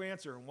don't you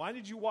answer? And why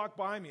did you walk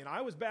by me? And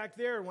I was back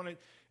there when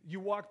you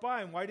walked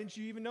by, and why didn't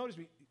you even notice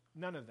me?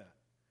 None of that.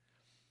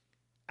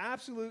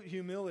 Absolute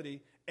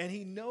humility, and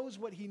he knows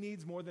what he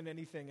needs more than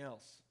anything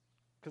else.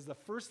 Because the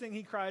first thing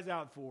he cries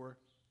out for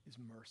is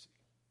mercy.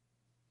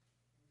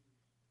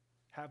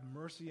 Have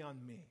mercy on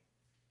me.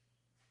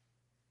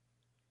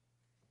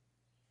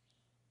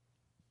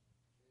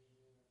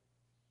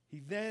 He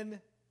then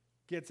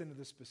gets into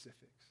the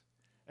specifics.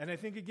 And I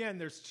think, again,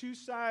 there's two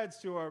sides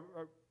to our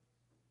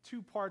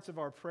two parts of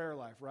our prayer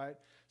life, right?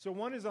 So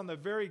one is on the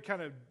very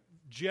kind of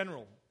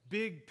general,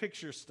 big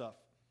picture stuff.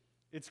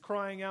 It's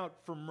crying out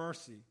for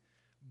mercy,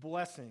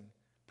 blessing,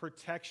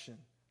 protection,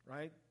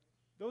 right?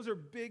 Those are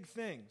big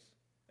things.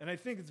 And I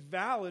think it's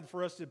valid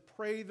for us to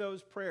pray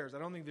those prayers. I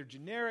don't think they're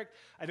generic.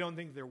 I don't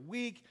think they're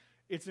weak.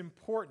 It's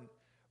important.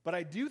 But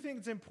I do think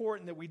it's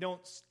important that we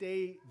don't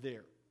stay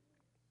there.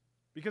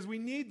 Because we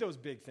need those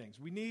big things.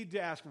 We need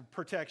to ask for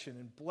protection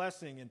and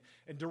blessing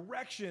and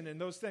direction and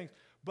those things.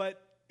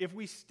 But if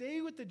we stay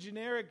with the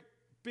generic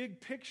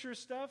big picture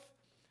stuff,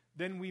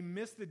 then we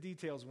miss the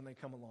details when they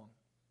come along.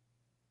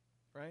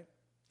 Right?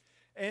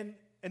 And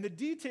the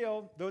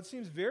detail, though it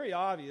seems very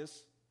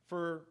obvious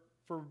for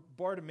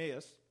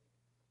Bartimaeus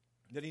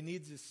that he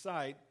needs his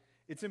sight,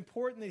 it's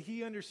important that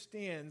he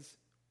understands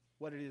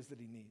what it is that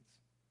he needs.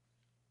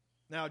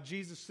 Now,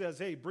 Jesus says,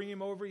 hey, bring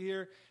him over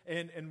here.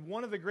 And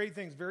one of the great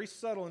things, very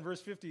subtle in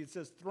verse 50, it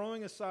says,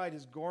 throwing aside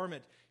his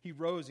garment, he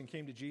rose and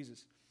came to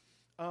Jesus.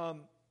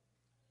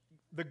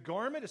 The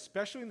garment,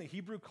 especially in the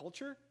Hebrew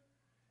culture,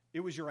 it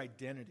was your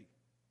identity.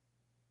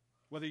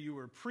 Whether you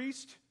were a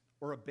priest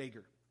or a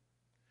beggar.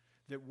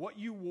 That what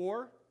you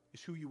wore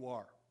is who you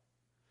are.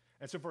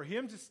 And so for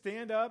him to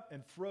stand up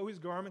and throw his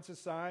garments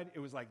aside, it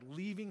was like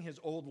leaving his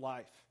old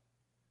life.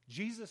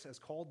 Jesus has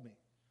called me.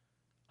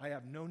 I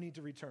have no need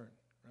to return,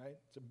 right?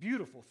 It's a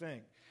beautiful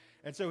thing.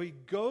 And so he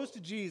goes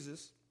to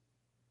Jesus,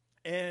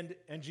 and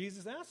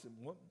Jesus asks him,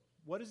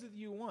 what is it that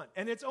you want?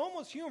 And it's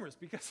almost humorous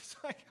because it's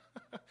like,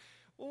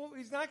 well,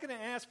 he's not going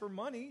to ask for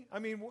money. I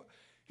mean,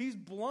 he's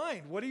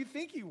blind. What do you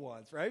think he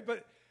wants, right?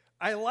 But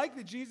I like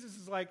that Jesus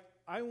is like,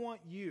 I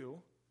want you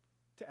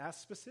to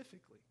ask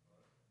specifically.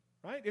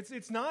 Right?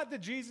 It's not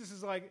that Jesus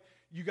is like,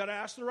 you got to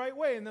ask the right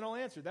way and then I'll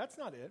answer. That's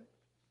not it.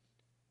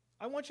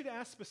 I want you to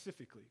ask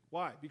specifically.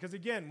 Why? Because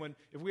again,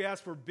 if we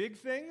ask for big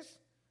things,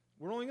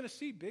 we're only going to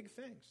see big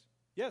things.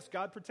 Yes,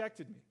 God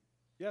protected me.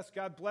 Yes,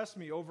 God blessed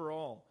me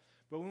overall.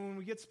 But when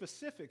we get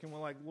specific and we're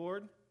like,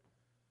 Lord,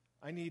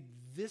 I need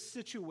this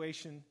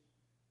situation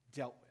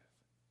dealt with.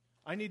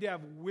 I need to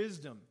have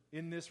wisdom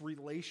in this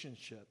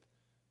relationship.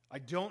 I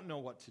don't know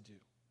what to do.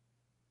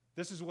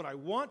 This is what I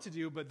want to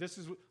do, but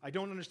I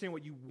don't understand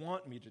what you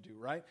want me to do,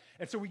 right?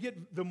 And so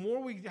the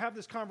more we have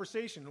this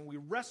conversation and we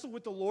wrestle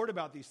with the Lord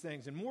about these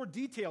things and more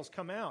details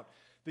come out,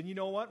 then you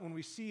know what? When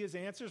we see his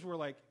answers, we're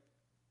like,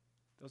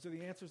 those are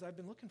the answers I've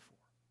been looking for.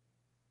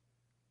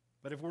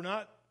 But if we're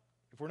not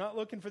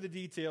looking for the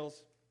details,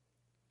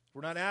 if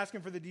we're not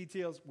asking for the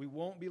details, we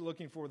won't be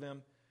looking for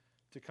them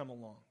to come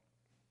along.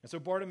 And so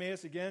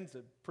Bartimaeus, again, it's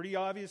a pretty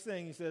obvious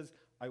thing. He says,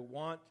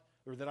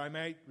 that I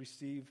might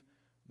receive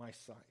my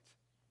sight.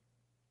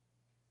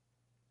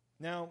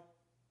 Now,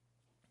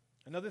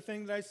 another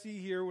thing that I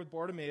see here with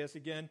Bartimaeus,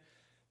 again,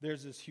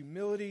 there's this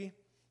humility,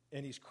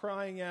 and he's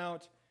crying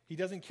out. He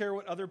doesn't care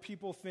what other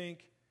people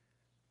think.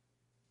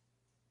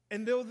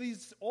 And though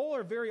these all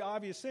are very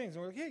obvious things,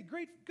 and we're like, hey,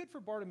 great, good for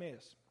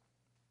Bartimaeus.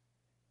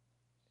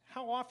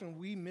 How often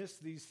we miss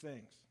these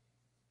things?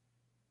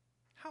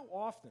 How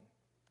often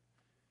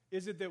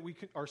is it that we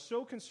are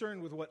so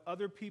concerned with what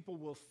other people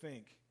will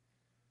think,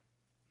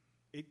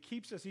 it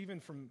keeps us even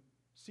from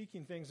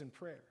seeking things in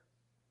prayer?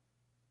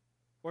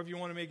 Or if you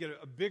want to make it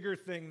a bigger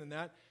thing than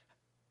that,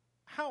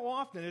 how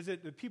often is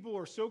it that people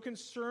are so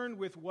concerned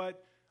with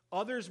what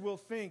others will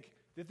think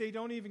that they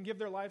don't even give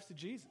their lives to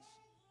Jesus?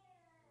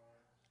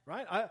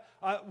 Right?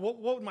 What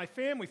would my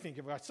family think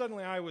if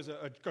suddenly I was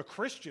a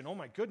Christian? Oh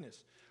my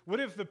goodness. What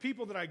if the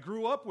people that I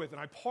grew up with and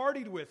I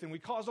partied with and we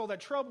caused all that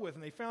trouble with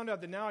and they found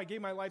out that now I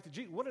gave my life to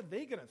Jesus? What are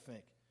they going to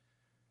think?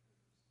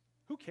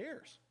 Who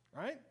cares?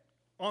 Right?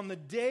 On the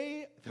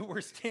day that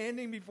we're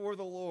standing before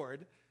the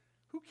Lord,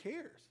 who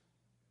cares?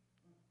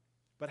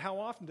 But how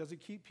often does it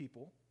keep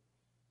people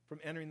from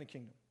entering the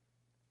kingdom?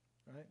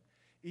 Right?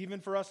 Even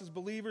for us as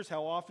believers,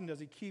 how often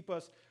does it keep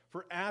us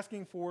from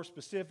asking for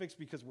specifics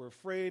because we're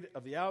afraid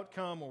of the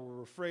outcome, or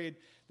we're afraid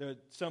that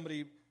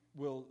somebody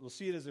will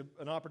see it as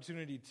an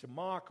opportunity to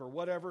mock or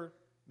whatever?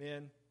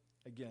 Man,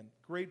 again,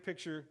 great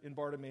picture in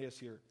Bartimaeus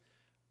here.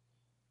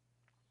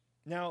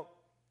 Now,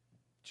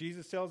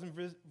 Jesus tells him,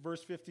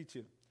 verse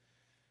 52,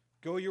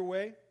 go your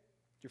way,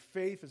 your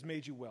faith has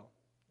made you well.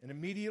 And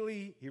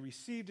immediately he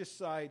received his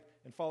sight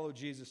and followed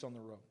Jesus on the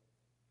road.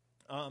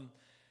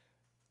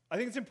 I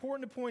think it's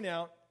important to point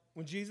out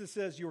when Jesus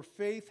says, your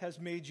faith has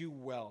made you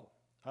well.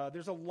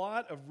 There's a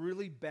lot of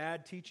really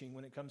bad teaching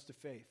when it comes to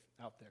faith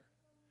out there.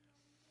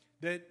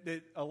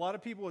 That a lot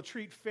of people will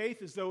treat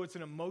faith as though it's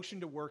an emotion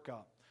to work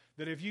up.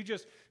 That if you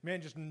just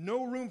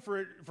no room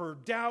for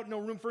doubt, no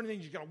room for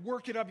anything, you got to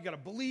work it up, you got to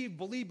believe.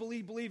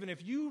 And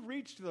if you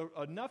reach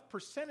enough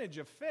percentage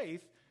of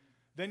faith,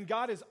 then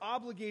God is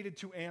obligated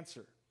to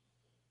answer.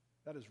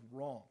 That is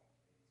wrong.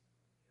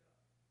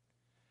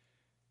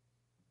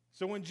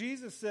 So when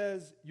Jesus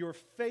says, your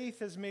faith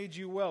has made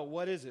you well,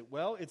 what is it?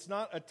 Well, it's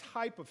not a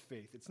type of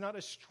faith. It's not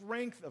a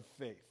strength of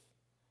faith.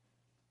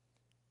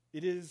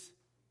 It is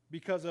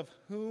because of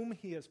whom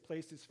he has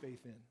placed his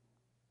faith in.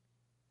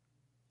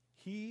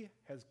 He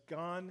has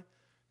gone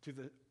to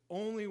the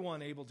only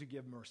one able to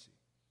give mercy.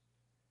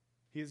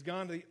 He has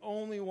gone to the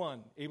only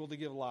one able to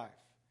give life.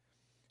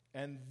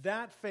 And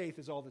that faith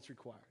is all that's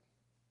required.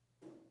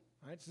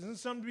 Right? This isn't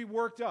something to be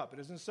worked up. It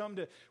isn't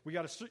something we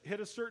got to hit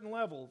a certain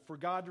level for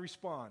God to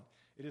respond.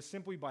 It is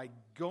simply by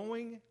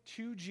going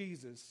to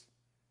Jesus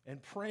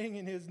and praying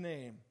in his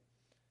name.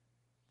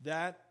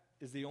 That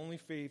is the only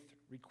faith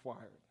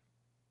required.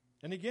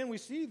 And again, we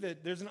see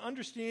that there's an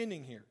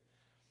understanding here.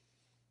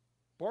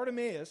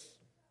 Bartimaeus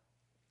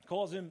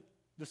calls him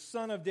the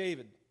son of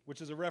David,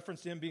 which is a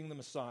reference to him being the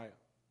Messiah.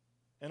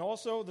 And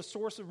also the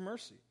source of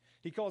mercy.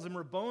 He calls him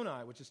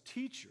Rabboni, which is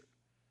teacher.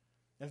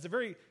 And it's a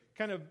very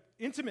kind of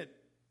intimate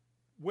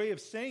way of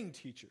saying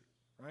teacher,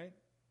 right?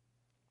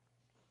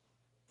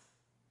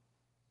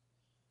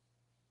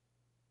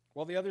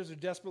 While the others are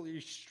desperately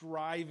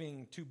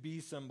striving to be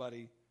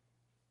somebody,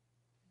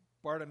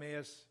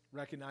 Bartimaeus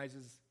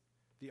recognizes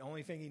the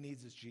only thing he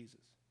needs is Jesus.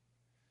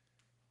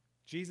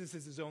 Jesus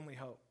is his only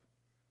hope.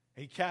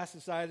 And he casts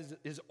aside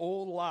his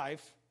old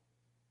life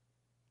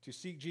to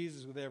seek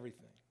Jesus with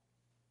everything.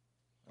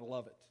 I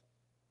love it.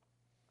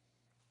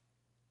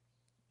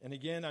 And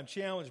again, I'm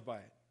challenged by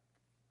it.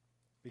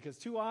 Because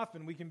too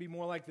often we can be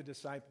more like the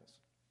disciples.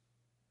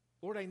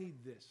 Lord, I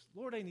need this.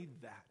 Lord, I need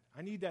that.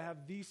 I need to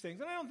have these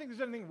things. And I don't think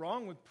there's anything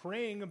wrong with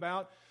praying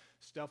about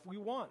stuff we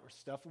want or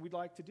stuff we'd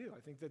like to do. I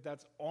think that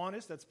that's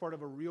honest. That's part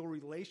of a real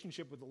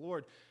relationship with the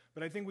Lord.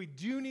 But I think we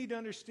do need to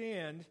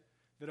understand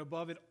that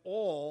above it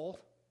all,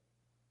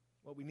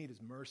 what we need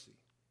is mercy.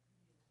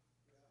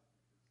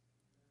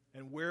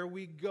 And where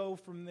we go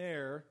from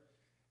there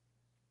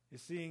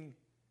is seeing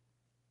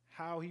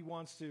how he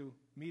wants to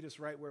meet us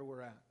right where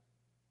we're at,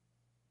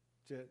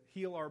 to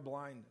heal our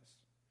blindness,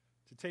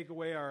 to take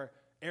away our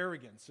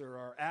arrogance or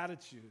our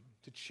attitude,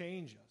 to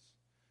change us.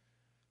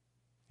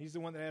 He's the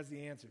one that has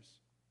the answers.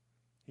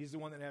 He's the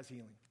one that has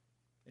healing.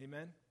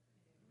 Amen?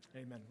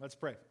 Amen. Let's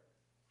pray.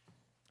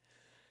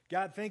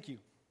 God, thank you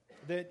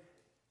that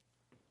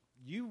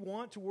you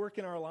want to work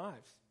in our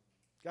lives.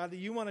 God, that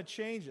you want to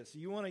change us.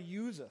 You want to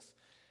use us.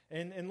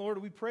 And Lord,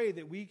 we pray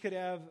that we could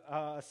have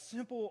a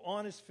simple,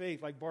 honest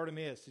faith like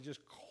Bartimaeus to just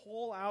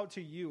call out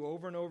to you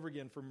over and over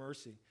again for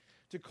mercy,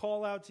 to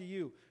call out to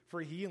you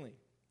for healing.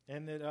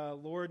 And that,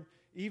 Lord,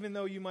 even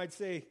though you might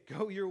say,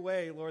 go your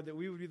way, Lord, that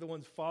we would be the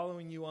ones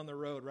following you on the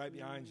road right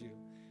behind you.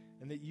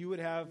 And that you would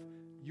have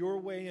your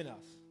way in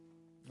us.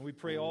 And we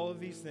pray all of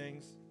these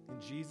things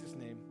in Jesus'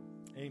 name.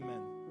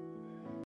 Amen.